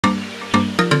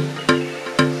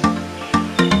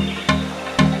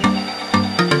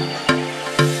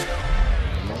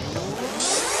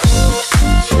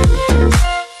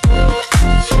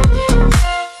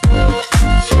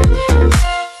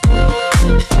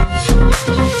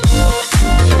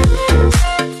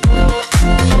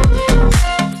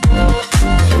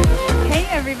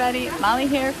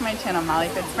channel, Molly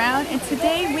Fitz-Brown, and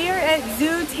today we are at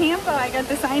ZooTampa. I got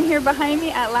the sign here behind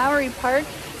me at Lowry Park.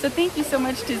 So thank you so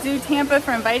much to ZooTampa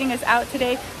for inviting us out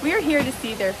today. We are here to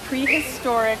see their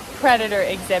prehistoric predator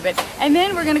exhibit, and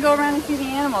then we're going to go around and see the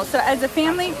animals. So as a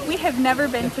family, we have never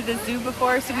been to the zoo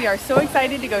before, so we are so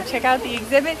excited to go check out the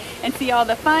exhibit and see all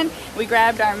the fun. We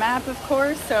grabbed our map, of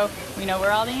course, so we know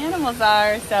where all the animals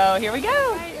are. So here we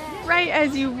go. Right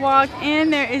as you walk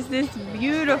in, there is this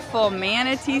beautiful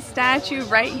manatee statue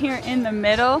right here in the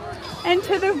middle. And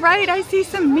to the right, I see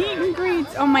some meet and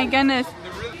greets. Oh my goodness.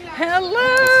 Hello!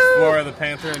 This is Flora the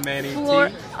panther and Manny T.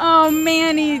 Oh,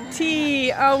 Manny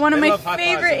T. Oh, one of my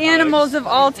favorite animals of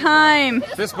all time.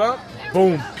 Fist bump,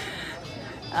 boom.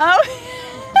 Oh.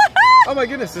 Oh my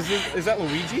goodness, is that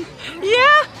Luigi?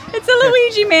 Yeah, it's a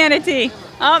Luigi manatee.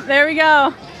 Oh, there we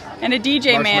go. And a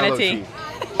DJ manatee.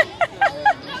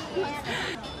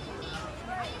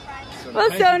 Well,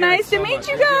 so nice to meet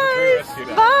you guys.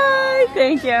 Bye.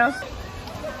 Thank you.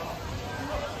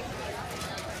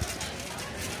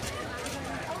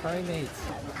 Primates.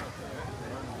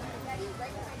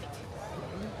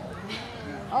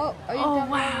 Oh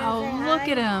wow, look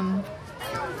at him.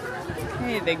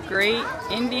 Hey, the great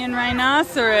Indian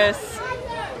rhinoceros.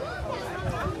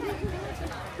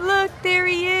 Look, there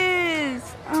he is.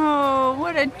 Oh,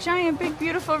 what a giant, big,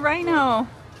 beautiful rhino.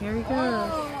 Here he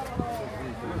goes.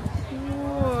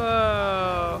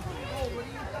 Whoa.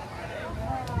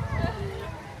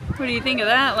 What do you think of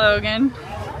that, Logan?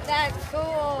 That's cool.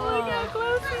 Look how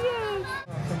close he is.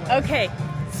 Okay,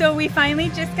 so we finally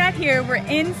just got here. We're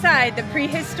inside the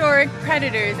prehistoric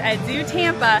predators at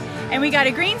ZooTampa, and we got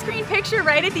a green screen picture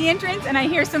right at the entrance, and I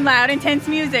hear some loud, intense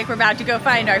music. We're about to go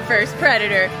find our first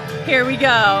predator. Here we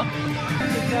go.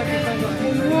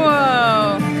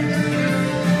 Whoa.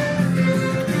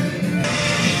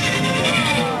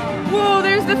 Whoa,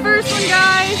 there's the first one,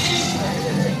 guys.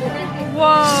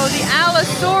 Whoa, the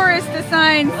Allosaurus, the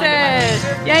sign says.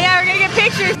 Yeah, we're gonna get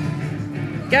pictures.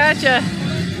 Gotcha.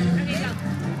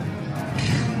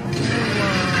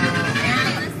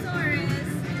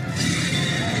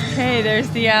 Okay, there's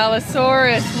the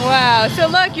Allosaurus. Wow. So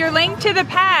look, your link to the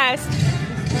past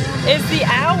is the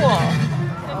owl.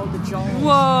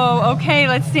 Whoa, okay,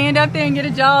 let's stand up there and get a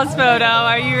Jaws photo.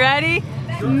 Are you ready?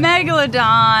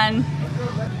 Megalodon.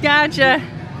 Gotcha.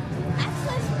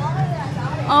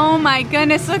 Oh my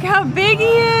goodness, look how big he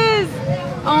is.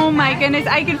 Oh my goodness,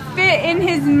 I could fit in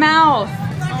his mouth.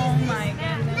 Oh my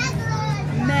goodness.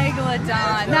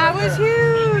 Megalodon, that was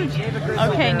huge.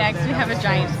 Okay, next we have a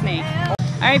giant snake.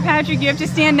 All right, Patrick, you have to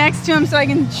stand next to him so I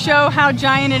can show how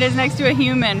giant it is next to a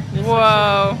human.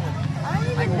 Whoa.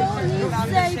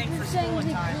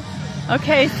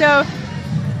 Okay, so,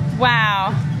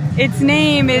 wow. Its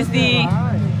name is the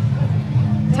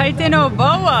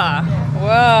Titanoboa.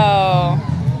 Whoa.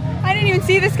 I didn't even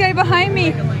see this guy behind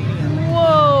me.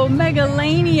 Whoa,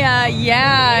 Megalania,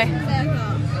 yeah.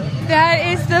 That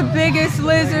is the biggest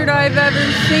lizard I've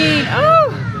ever seen. Oh!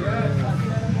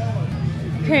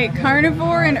 Okay,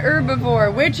 carnivore and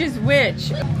herbivore. Which is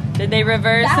which? Did they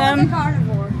reverse them? That was a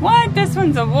carnivore. What? This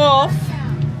one's a wolf.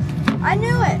 I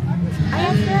knew it. I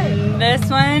guessed right. This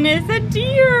one is a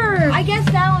deer. I guess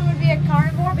that one would be a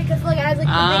carnivore because look, it has like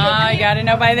the I gotta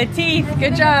know by the teeth.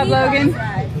 Good job, Logan.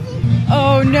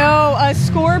 Oh no, a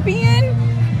scorpion?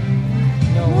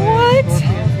 What?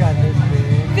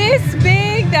 This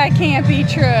big? That can't be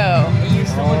true. It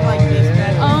used to look like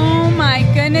this. Oh my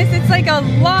goodness, it's like a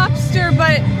lobster,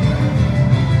 but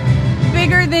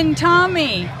bigger than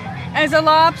Tommy. As a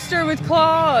lobster with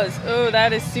claws. Oh,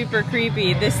 that is super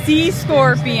creepy. The sea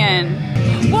scorpion.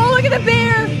 Whoa, look at the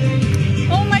bear.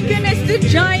 Oh my goodness, the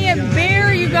giant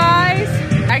bear, you guys.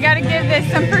 I gotta give this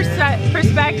some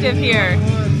perspective here.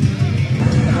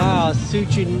 Wow,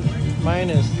 Suchi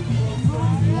minus.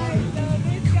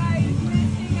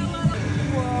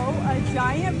 Whoa, a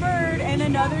giant bird and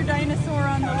another dinosaur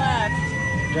on the left.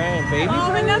 Giant baby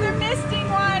Oh, bird? another misting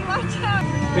one, watch out.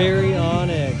 Berry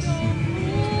onyx.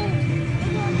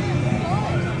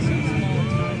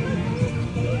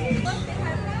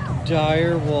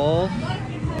 Dire wolf.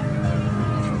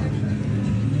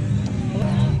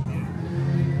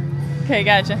 Okay,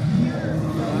 gotcha.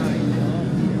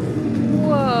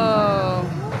 Whoa.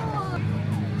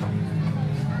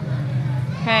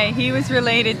 Okay, he was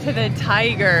related to the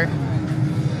tiger.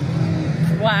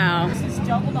 Wow. This is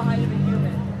double the height of a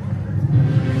human.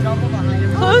 Double the height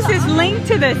of a Closest link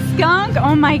to the skunk?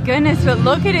 Oh my goodness, but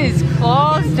look at his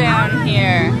claws down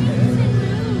here.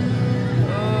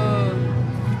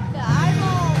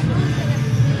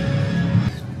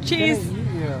 Jeez.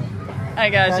 I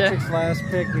gotcha. Patrick's last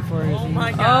pick before his. Oh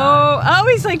my god. Oh,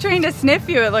 he's like trying to sniff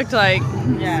you, it looked like.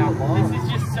 Yeah, this is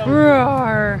just so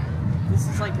Roar. This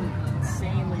is like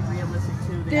insanely realistic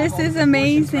too. This is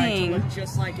amazing. Look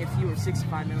just like if you were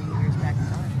 65 millimeters back in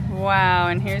time. Wow,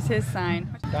 and here's his sign.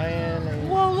 Diane.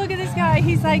 Whoa, look at this guy.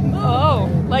 He's like, oh,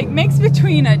 like mixed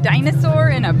between a dinosaur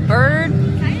and a bird.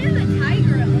 Kind of a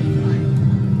tiger, it looks like.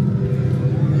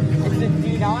 It's a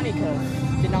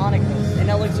Deinonychus, and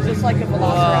it looks just like a velociraptor.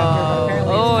 But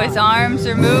apparently Oh, it's his not. arms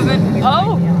are moving.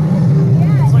 Oh,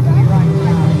 It's like a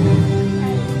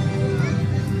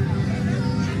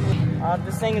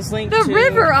this thing is linked the to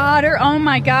river otter. Oh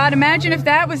my God, imagine if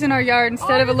that was in our yard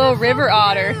instead of a little river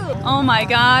otter. Oh my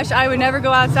gosh, I would never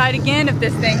go outside again if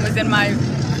this thing was in my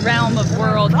realm of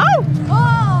world. Oh!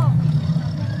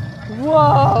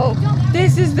 Whoa!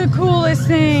 This is the coolest It's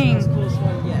thing. the coolest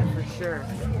one yet, for sure.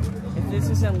 If this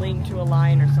isn't linked to a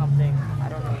lion or something, I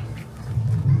don't know.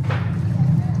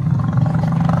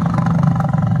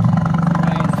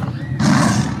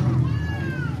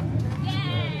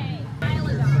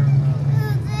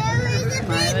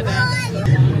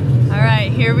 All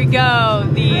right, here we go.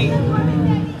 The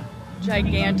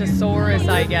Gigantosaurus,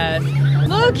 I guess.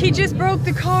 Look, he just broke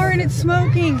the car and it's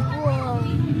smoking.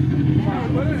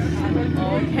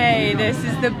 Okay, this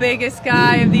is the biggest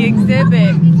guy of the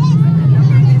exhibit.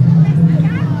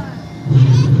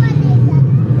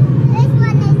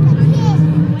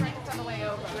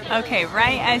 Okay,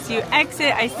 right as you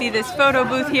exit, I see this photo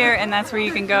booth here, and that's where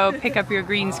you can go pick up your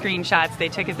green screen shots they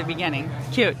took at the beginning.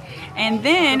 Cute. And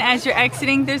then as you're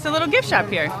exiting, there's a little gift shop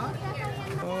here.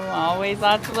 Oh, always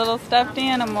lots of little stuffed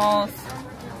animals.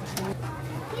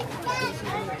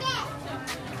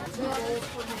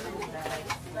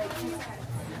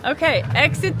 Okay,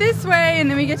 exit this way, and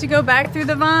then we get to go back through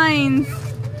the vines.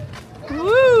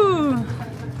 Woo!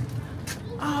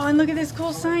 Oh, and look at this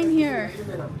cool sign here.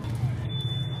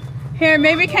 Here,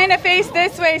 maybe kind of face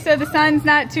this way so the sun's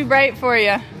not too bright for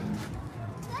you.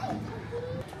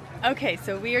 Okay,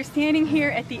 so we are standing here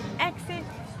at the exit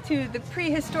to the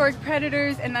prehistoric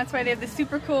predators, and that's why they have the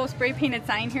super cool spray painted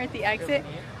sign here at the exit.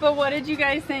 But what did you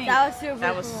guys think? That was super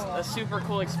That was cool. a super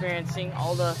cool experience, seeing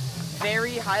all the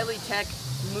very highly tech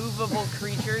movable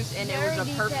creatures, and it was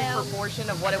a perfect detailed. proportion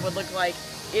of what it would look like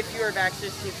if you were back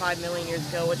 65 million years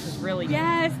ago, which was really neat.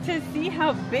 Yes, to see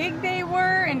how big they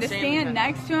were and to Same stand with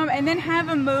next to them and then have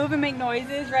them move and make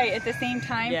noises right at the same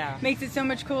time Yeah. makes it so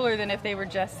much cooler than if they were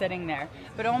just sitting there.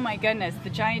 But oh my goodness, the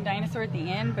giant dinosaur at the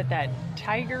end, but that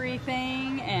tigery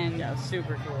thing and Yeah, it was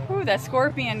super cool. ooh, that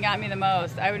scorpion got me the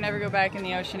most. I would never go back in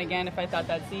the ocean again if I thought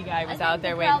that sea guy was out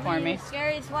there waiting for me. The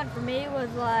scariest one for me was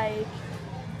like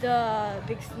the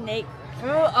big snake.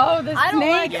 Oh, the I don't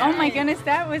snake. like Oh my it. goodness,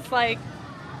 that was like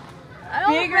I'm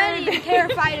Bigger already than-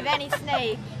 terrified of any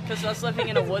snake. Because us living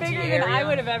in a woodsy bigger area, than I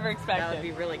would have ever that would expected.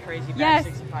 be really crazy. Back Yes,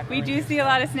 65 we million do years see a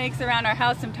lot of snakes around our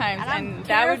house sometimes, And I'm and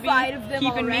that would be terrified of them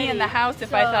keeping me in the already, house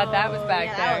if I thought that was so, back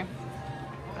yeah, there.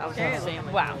 That was Seriously.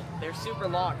 insanely Wow. cool. They're super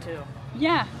long too.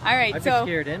 Yeah, all right, I'd be so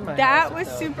scared in my that house was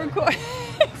if that super cool.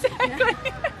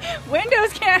 Exactly.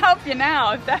 Windows can't help you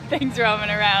now if that thing's roaming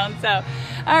around. So,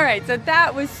 all right, so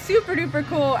that was super duper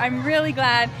cool. I'm really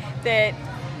glad that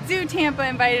ZooTampa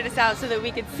invited us out so that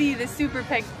we could see the super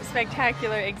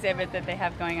spectacular exhibit that they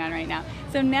have going on right now.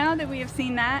 So now that we have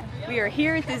seen that, we are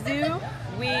here at the zoo.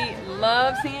 We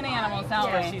love seeing animals, don't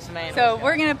Yeah, we? see some animals, So yeah.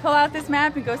 we're gonna pull out this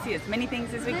map and go see as many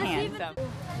things as we can. So.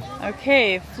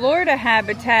 Okay, Florida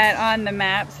habitat on the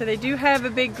map. So they do have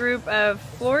a big group of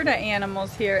Florida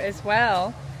animals here as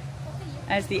well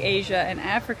as the Asia and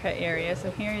Africa area.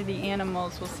 So here are the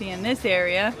animals we'll see in this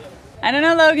area. I don't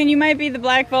know, Logan, you might be the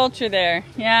black vulture there.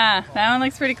 Yeah, that one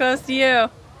looks pretty close to you.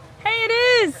 Hey,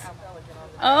 it is!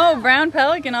 Oh, brown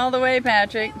pelican all the way,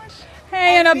 Patrick.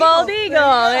 Hey, and a bald eagle.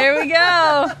 There we go.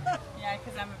 Yeah,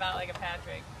 because I'm about like a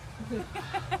Patrick.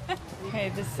 Okay,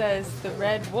 this says the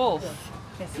red wolf.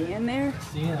 Is he in there?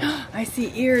 I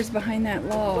see ears behind that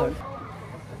log.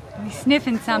 He's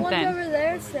sniffing One's something. over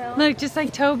there, so. Look, just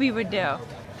like Toby would do.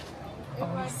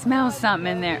 Oh, he smells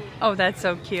something in there. Oh, that's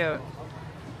so cute.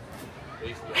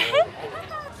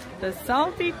 The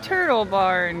Salty Turtle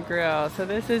Bar and Grill. So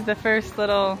this is the first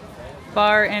little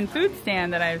bar and food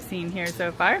stand that I've seen here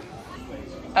so far.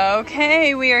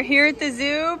 Okay, we are here at the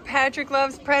zoo. Patrick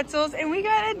loves pretzels, and we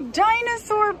got a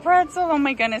dinosaur pretzel. Oh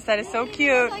my goodness, that is so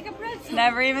cute. Like a pretzel.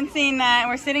 Never even seen that.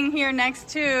 We're sitting here next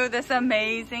to this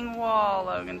amazing wall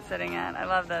Logan's sitting at. I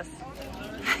love this.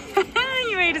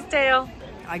 You ate his tail.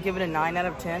 I give it a 9 out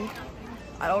of 10.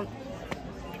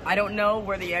 I don't know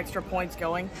where the extra point's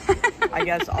going. I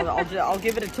guess I'll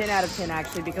give it a 10 out of 10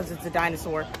 actually because it's a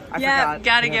dinosaur. I Yeah, forgot.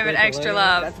 gotta give it extra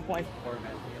love. That's the point.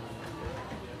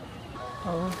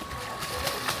 Oh.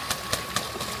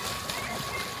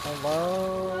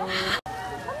 Hello.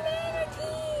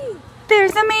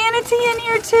 There's a manatee in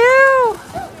here too.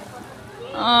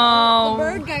 Oh. The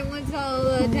bird guy wants all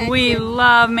the attention. We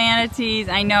love manatees.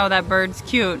 I know that bird's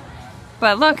cute.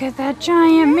 But look at that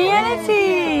giant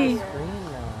manatee.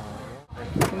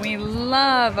 We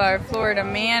love our Florida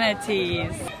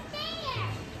manatees.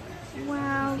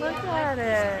 Wow, look at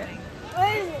it.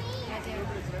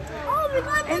 Oh my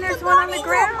God, And there's one on the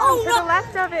ground to the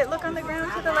left of it. Look on the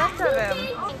ground to the left of him.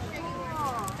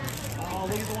 Oh,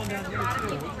 look at the one down here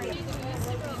too.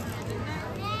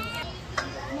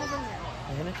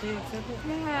 Manatee exhibit?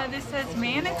 Yeah, this says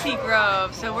Manatee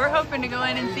Grove, so we're hoping to go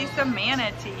in and see some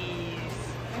manatees.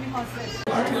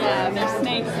 Yeah, there's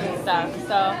snakes and stuff,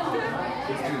 so.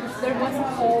 There was a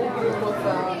whole group of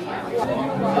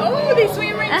Oh, they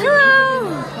swim right through.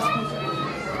 Hello.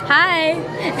 Hi.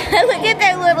 Look at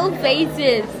their little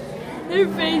faces. Their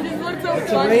faces look so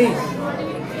It's a funny. race.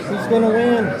 Who's gonna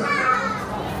win?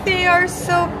 They are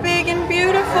so big and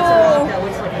beautiful.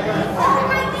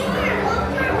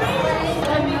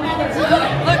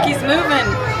 Look, he's moving.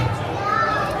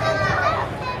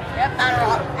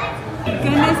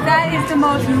 Goodness, that is the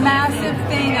most massive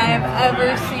thing I have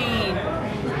ever seen.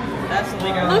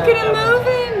 Look at him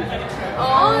moving.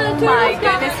 Oh my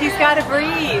goodness, he's got to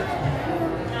breathe.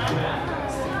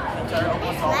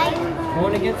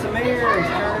 Going to get some air. He's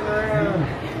turning around.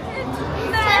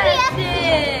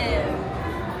 Massive.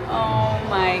 Oh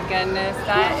my goodness,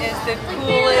 that is the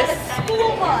coolest.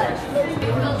 School bus.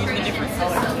 Using different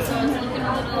colors.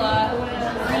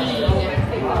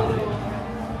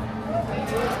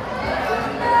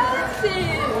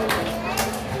 Massive.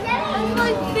 It's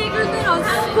like bigger than a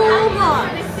school bus.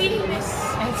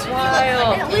 It's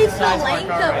wild. At least the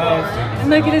length of it. And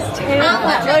look at his tail.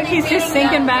 Look, he's just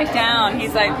sinking back down.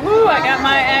 He's like, woo, I got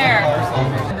my air.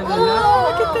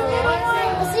 Oh, look at that.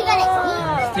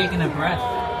 He's taking a breath.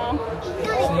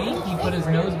 See? He put his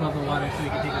nose above the water so he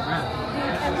could take a breath.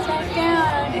 Back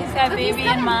down. Is that baby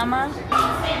and mama?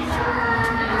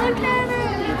 Look at it.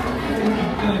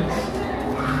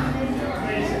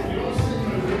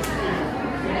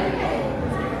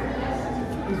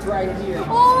 He's right here.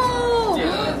 Oh!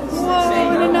 Whoa,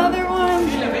 and another one.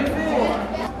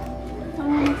 I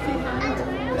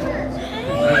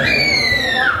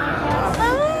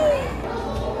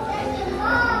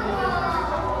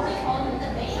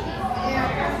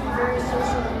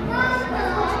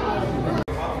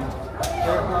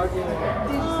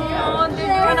want to say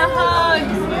oh, they're doing a hug.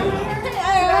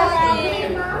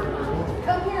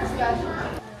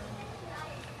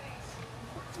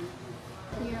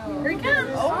 Here he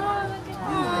comes.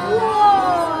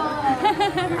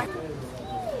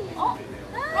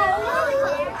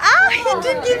 Oh, he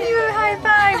did give you a high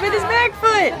five with his back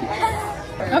foot.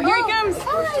 Oh, here he comes.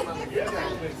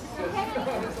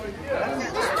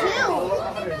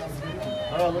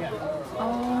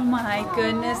 Oh my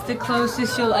goodness, the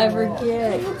closest you'll ever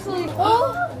get.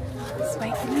 Oh,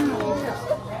 Spike's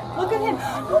now. Look at him.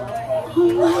 Oh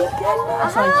my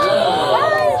goodness.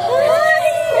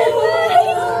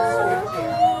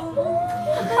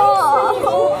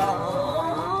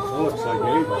 Looks like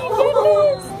Ava.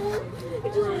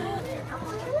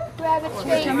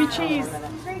 Tummy cheese.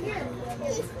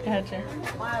 Gotcha.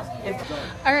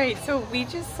 All right, so we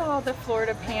just saw the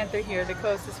Florida panther here, the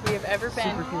closest we have ever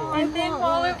been. And then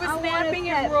while it was napping,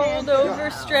 it rolled over,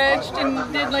 stretched,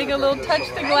 and did like a little touch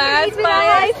the glass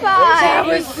by us. That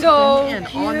was so And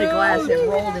cute. on the glass, it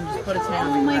rolled and just put its hand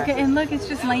Oh on the my glass. god, and look, it's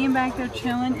just laying back there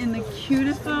chilling in the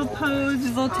cutest little pose.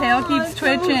 His little tail keeps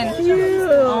twitching.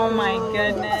 Oh my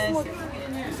goodness. Look,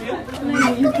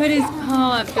 he put his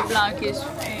paw up to block his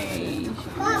face.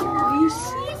 Oh, you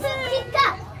see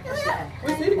that?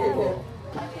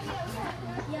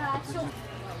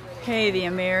 Hey, the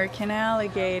American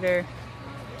alligator.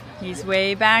 He's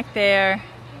way back there.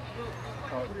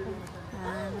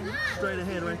 Straight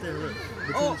ahead right there, look.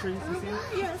 Between the trees, you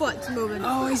see it? Foot's moving.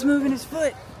 Oh, he's moving his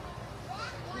foot.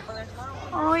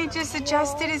 Oh, he just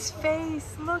adjusted his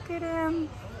face. Look at him.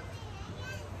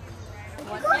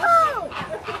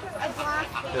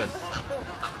 Good.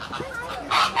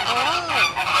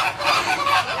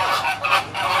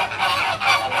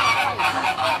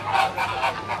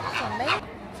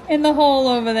 In the hole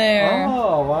over there.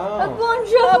 Oh, wow. A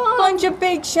bunch of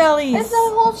big shellies. It's a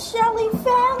whole Shelly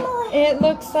family. It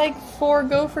looks like 4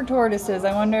 gopher tortoises.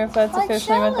 I wonder if that's Like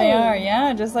officially what they Shelly. are.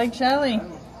 Yeah, just like Shelly.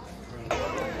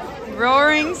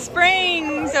 Roaring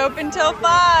Springs, open till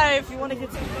 5. You want to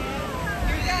get some?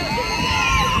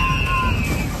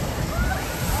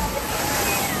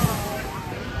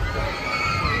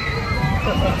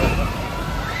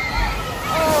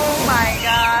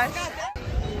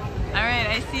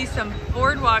 some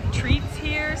boardwalk treats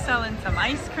here, selling some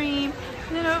ice cream.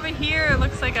 And then over here, it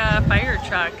looks like a fire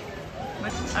truck.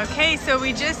 Okay, so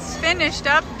we just finished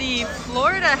up the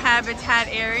Florida habitat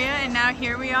area, and now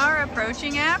here we are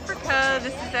approaching Africa.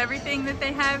 This is everything that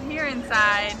they have here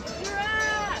inside.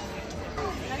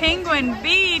 Penguin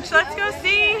Beach, let's go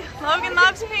see. Logan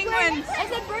loves penguins. I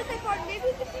said birthday party, maybe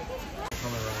we could do this.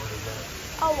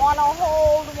 I want to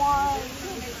hold one.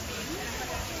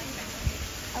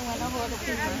 I want to hold a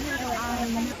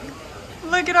penguin.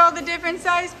 Look at all the different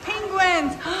sized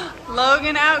penguins.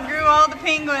 Logan outgrew all the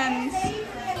penguins.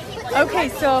 Okay,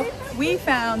 so we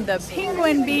found the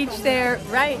Penguin Beach there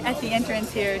right at the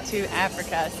entrance here to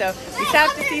Africa. So we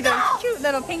stopped to see those cute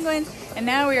little penguins, and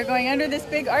now we are going under this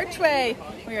big archway.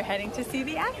 We are heading to see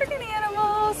the African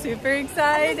animals. Super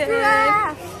excited.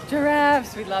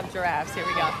 Giraffes. We love giraffes. Here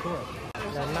we go.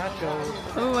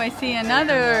 Oh, I see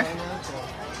another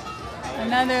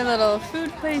little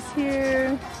food place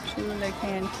here. Chula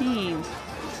Canteen.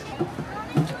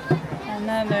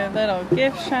 Another little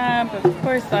gift shop. Of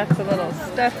course, lots of little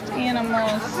stuffed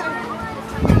animals.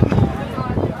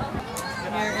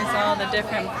 Here is all the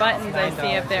different buttons I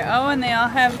see up there. Oh, and they all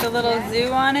have the little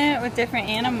zoo on it with different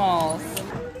animals.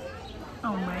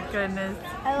 Oh my goodness.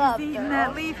 I love He's eating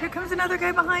that leaf. Here comes another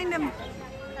guy behind him.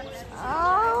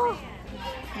 Oh.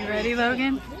 You ready,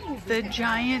 Logan? The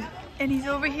giant, and he's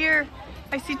over here.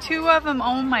 I see two of them.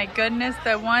 Oh my goodness,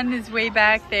 the one is way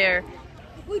back there.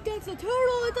 Wait, that's a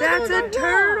turtle. That's a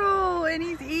turtle, and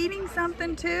he's eating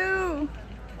something too.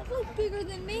 That looks bigger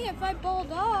than me if I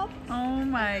balled up. Oh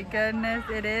my goodness,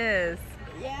 it is.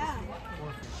 Yeah.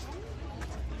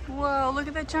 Whoa, look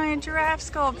at that giant giraffe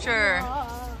sculpture.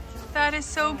 That is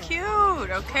so cute.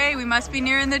 Okay, we must be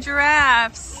nearing the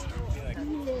giraffes.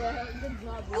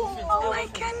 Oh my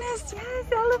goodness, yes,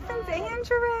 elephants and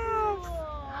giraffes.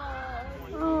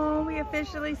 Oh, we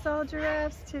officially saw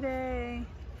giraffes today.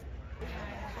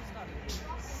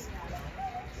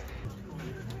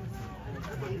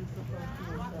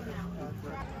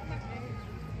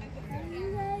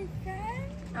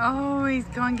 Oh, he's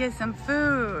going to get some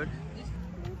food.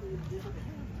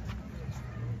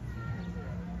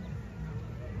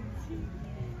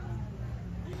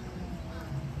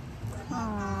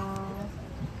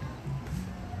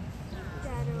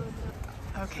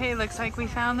 Okay, looks like we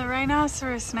found the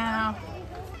rhinoceros now.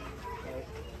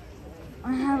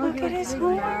 Look at his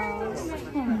horns.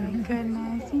 Oh my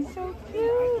goodness, he's so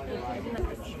cute.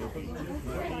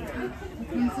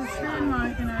 He's his friend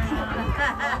walking around.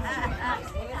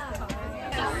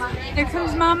 Here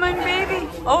comes Mama and baby.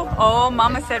 Oh,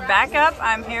 Mama said back up.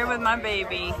 I'm here with my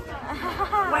baby.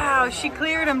 Wow, she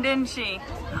cleared him, didn't she?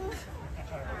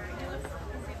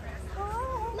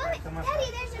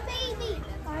 Daddy, there's a baby.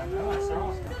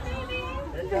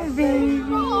 Baby.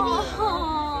 Oh, so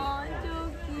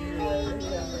cute.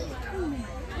 Baby.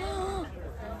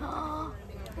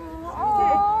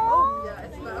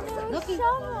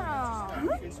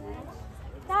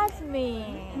 That's me.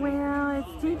 Well,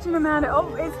 it's teaching him how to.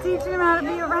 Oh, it's teaching him how to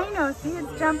be a rhino. See,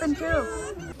 it's jumping too.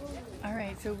 All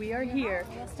right, so we are here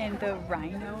in the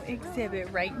rhino exhibit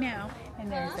right now,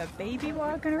 and there's a baby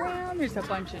walking around. There's a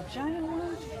bunch of giant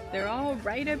ones. They're all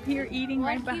right up here eating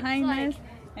right behind this.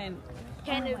 And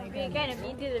Kind of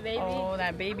mean to the baby. oh,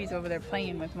 that baby's over there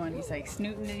playing with one. He's like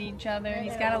snooting at each other.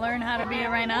 He's got to learn how to be a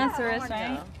rhinoceros,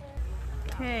 right?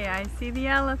 Okay, I see the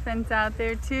elephants out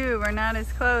there too. We're not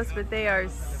as close, but they are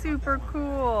super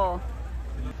cool.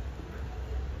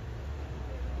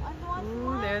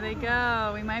 Ooh, there they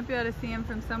go. We might be able to see them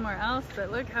from somewhere else, but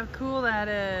look how cool that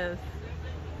is.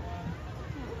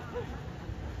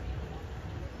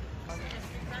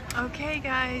 Okay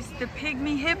guys, the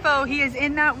pygmy hippo, he is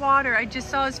in that water. I just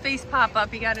saw his face pop up.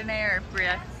 He got an air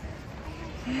breath.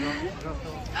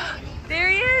 There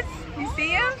he is. You see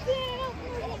him?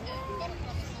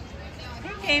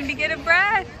 He came to get a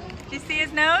breath. Do you see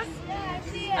his nose?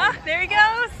 Ah, there he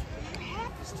goes.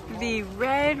 The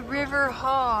Red River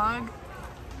hog.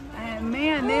 And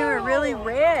man, they were really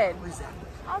red.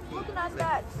 I was looking at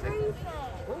that tree thing.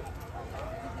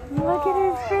 Look at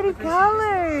his pretty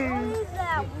colors. What is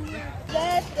that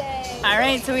weird thing? All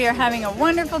right, so we are having a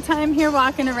wonderful time here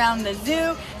walking around the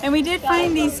zoo, and we did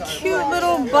find these cute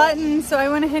little buttons, so I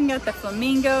went ahead and got the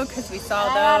flamingo because we saw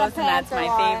those, and that's my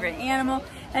favorite animal.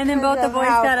 And then both the boys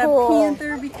got a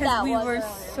panther because we were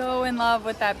so in love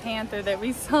with that panther that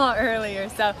we saw earlier.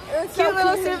 So cute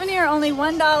little souvenir, only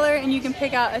 $1, and you can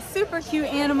pick out a super cute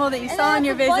animal that you saw on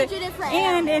your visit,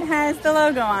 and it has the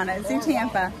logo on it,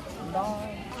 ZooTampa.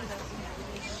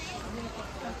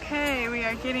 Okay, we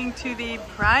are getting to the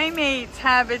primates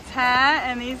habitat,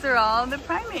 and these are all the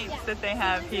primates that they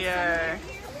have here.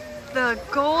 The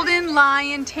golden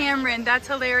lion tamarind. That's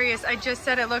hilarious. I just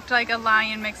said it looked like a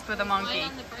lion mixed with a monkey. Right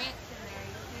on the branch in there.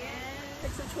 Yeah.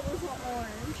 It's a Cholo's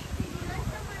orange.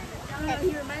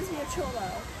 He reminds me of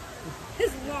Cholo.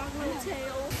 His long little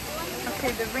tail.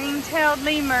 Okay, the ring-tailed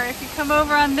lemur. If you come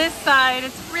over on this side,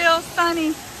 it's real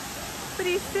sunny. But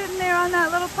he's sitting there on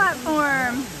that little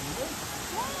platform.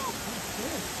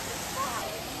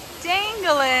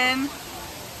 Dangling.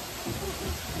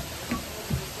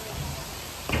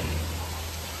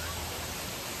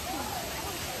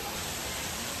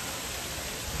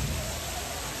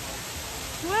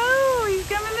 Whoa, he's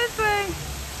coming this way.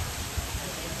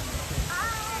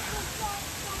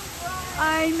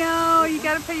 I know, you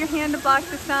gotta put your hand to block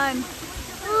the sun.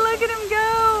 Look at him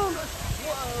go.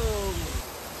 Whoa!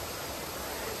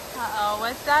 Uh-oh,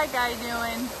 what's that guy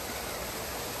doing?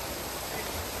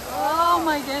 Oh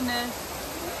my goodness.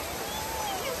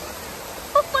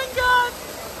 Oh my God.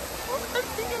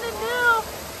 What's he gonna do?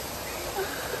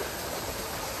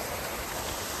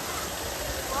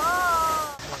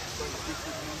 Whoa.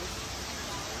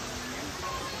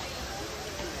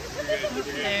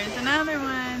 There's another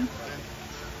one.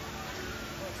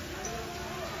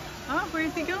 Oh,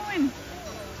 where's he going?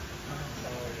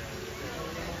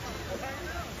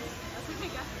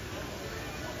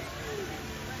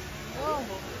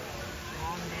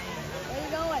 Where are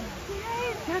you going?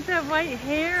 He's got that white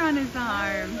hair on his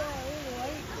arm.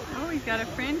 Oh, he's got a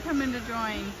friend coming to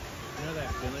join. You know that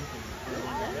villain from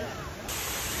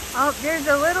Oh, there's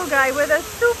a little guy with a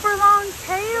super long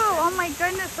tail. Oh my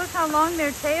goodness, look how long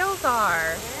their tails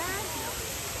are.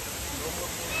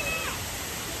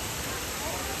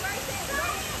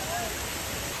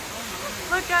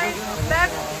 Look guys,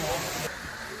 that's...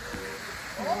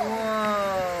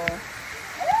 Whoa.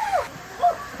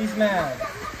 He's mad.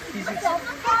 He's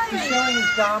showing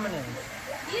his dominance.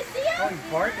 Do you see him? Oh, he's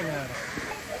barking at us.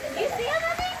 You see him,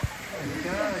 Abby? Oh my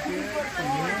God, dude.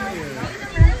 Familiar.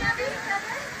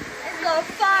 It's a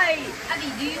fight. Abby,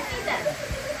 do you see that?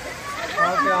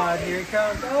 Oh God, here he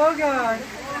comes. Oh God.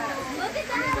 Look at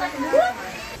that. Like, what?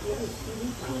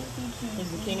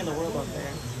 He's the king of the world up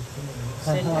there.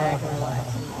 Sit back and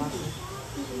relax and watch.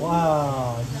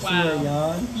 Wow. Did you see her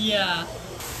yawn? Yeah.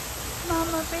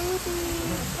 Mama baby.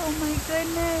 Oh my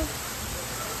goodness.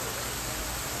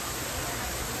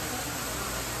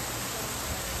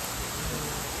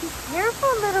 Be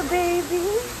careful, little baby.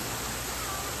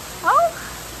 Oh.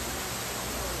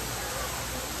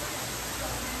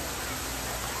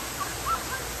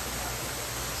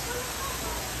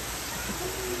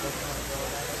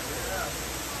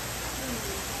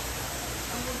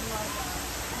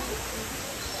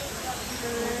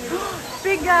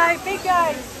 Big guy, big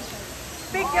guy,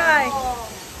 big guy.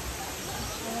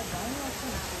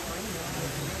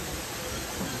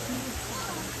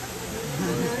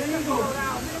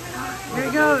 There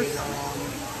he goes.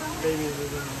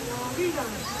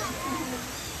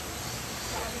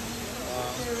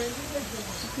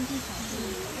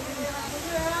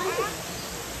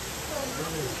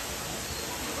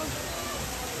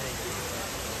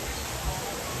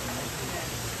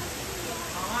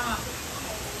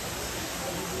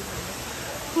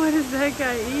 What is that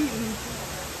guy eating?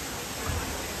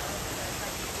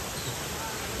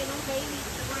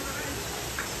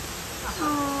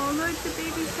 Oh, look, the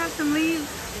baby's got some leaves.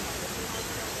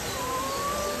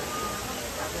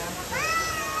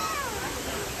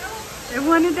 They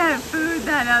wanted that food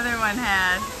that other one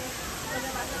had.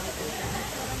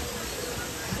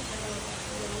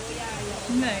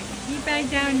 Look, get back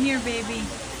down here, baby.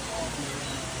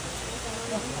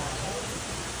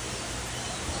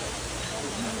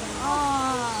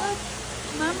 Aww.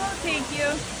 Mama will take you.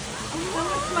 So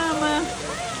much, Mama.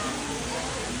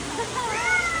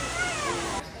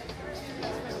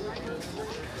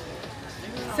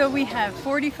 So we have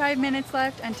 45 minutes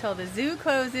left until the zoo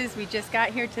closes. We just got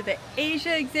here to the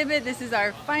Asia exhibit. This is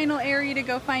our final area to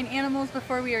go find animals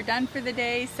before we are done for the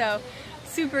day. So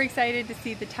super excited to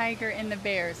see the tiger and the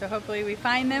bear. So hopefully we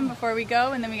find them before we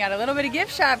go, and then we got a little bit of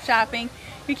gift shop shopping.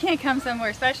 We can't come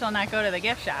somewhere special and not go to the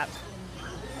gift shop.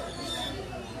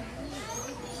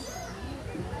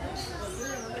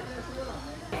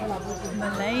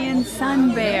 Malayan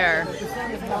sun bear.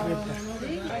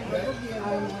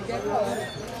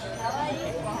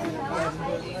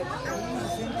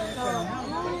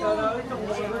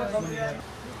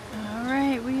 All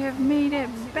right, we have made it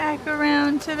back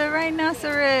around to the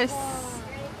rhinoceros.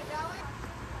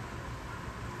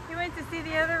 He went to see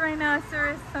the other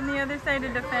rhinoceros on the other side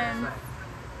of the fence.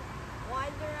 Why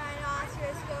did the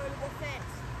rhinoceros go to the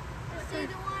fence? To see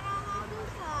the one on the other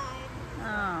side.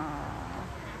 Oh.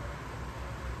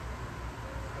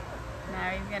 Now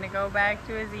he's gonna go back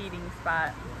to his eating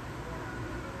spot.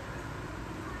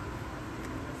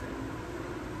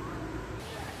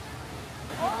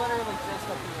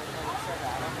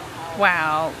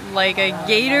 Wow, like a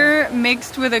gator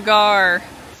mixed with a gar.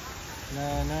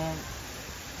 No.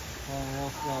 Going real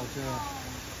slow too.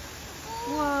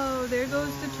 Whoa, there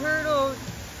goes the turtle.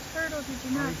 Turtle, did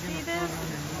you not see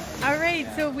this? All right,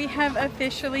 so we have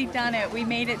officially done it. We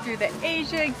made it through the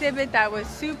Asia exhibit. That was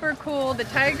super cool. The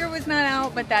tiger was not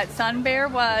out, but that sun bear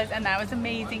was, and that was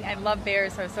amazing. I love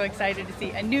bears, so I was so excited to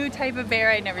see a new type of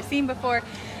bear I'd never seen before.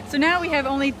 So now we have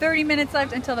only 30 minutes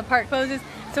left until the park closes.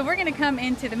 So we're gonna come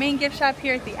into the main gift shop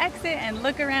here at the exit and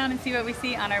look around and see what we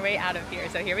see on our way out of here.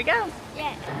 So here we go.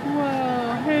 Yeah.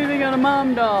 Whoa, hey, they got a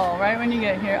mom doll right when you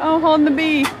get here. Oh, holding the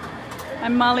bee.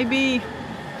 I'm Molly B.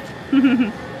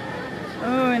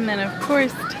 Oh, and then of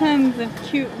course tons of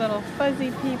cute little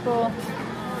fuzzy people.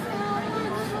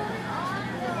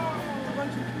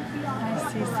 I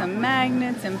see some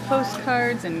magnets and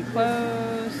postcards and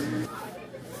clothes.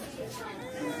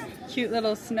 Cute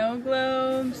little snow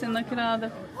globes, and look at all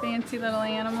the fancy little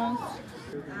animals.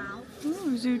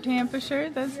 Ooh, ZooTampa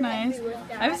shirt, that's nice.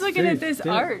 I was looking at this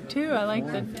art too. I like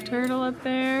the turtle up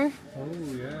there. Oh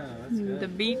yeah, that's good. The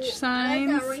beach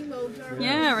signs.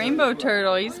 Yeah, rainbow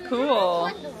turtle, he's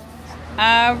cool.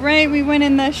 Alright, we went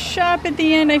in the shop at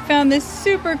the end. I found this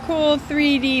super cool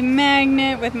 3D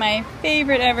magnet with my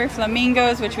favorite ever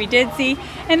flamingos, which we did see.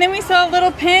 And then we saw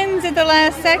little pins at the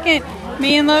last second.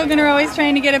 Me and Logan are always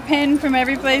trying to get a pin from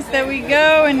every place that we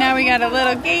go, and now we got a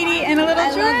little gatey and a little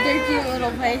giraffe. I love their cute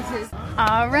little faces.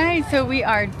 Alright, so we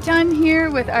are done here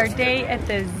with our day at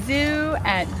the zoo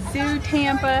at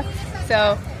ZooTampa.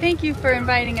 So thank you for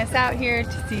inviting us out here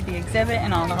to see the exhibit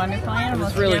and all the wonderful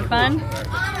animals. It was really Did you have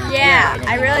fun? Yeah,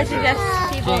 I really suggest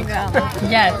people go.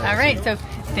 Yes, alright, so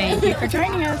thank you for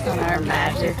joining us on our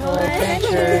magical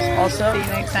adventures. Also, See you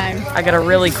next time. I got a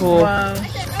really cool Whoa,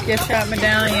 gift shop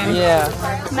medallion. Yeah.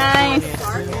 Nice.